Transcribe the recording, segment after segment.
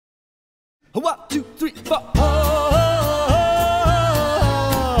1, 2, 3, 4.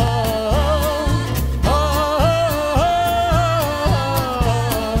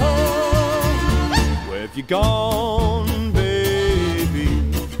 Where have you gone, baby?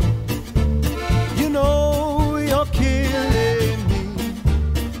 You know you're killing me.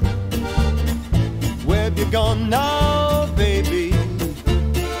 Where have you gone now, baby?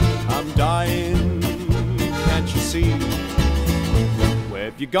 I'm dying, can't you see? Where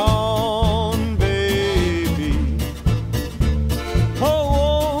have you gone, baby?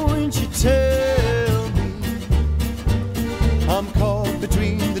 Oh, won't you tell me? I'm caught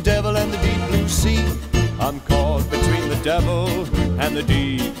between the devil and the deep blue sea. I'm caught between the devil and the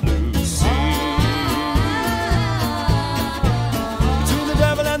deep blue sea. Between the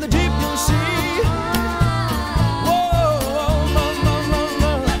devil and the deep blue sea. Whoa,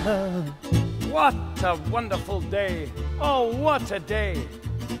 What a wonderful day. Oh, what a day.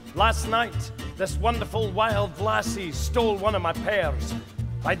 Last night, this wonderful wild lassie stole one of my pears.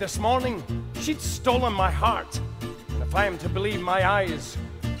 By this morning, she'd stolen my heart. And if I am to believe my eyes,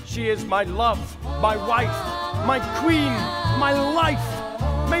 she is my love, my wife, my queen, my life.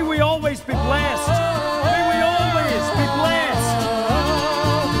 May we always be blessed. May we always be blessed.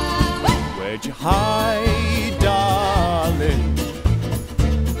 where'd you hide, darling?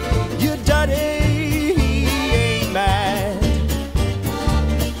 Your daddy, he ain't mad.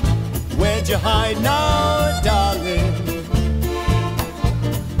 Where'd you hide now, darling?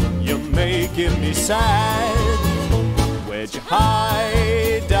 You're making me sad. Where'd you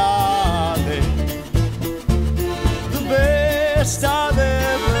hide, darling? The best I've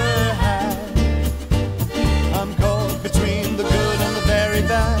ever had. I'm caught between the good and the very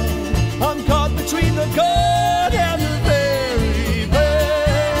bad. I'm caught between the good and the very bad.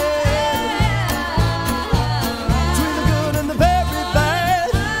 Between the good and the very bad.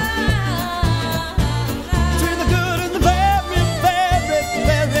 Between the good and the very, very,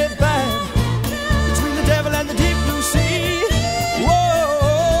 very bad. Between the devil and the deep blue sea. Whoa,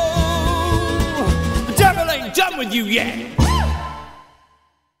 the devil ain't done with you yet.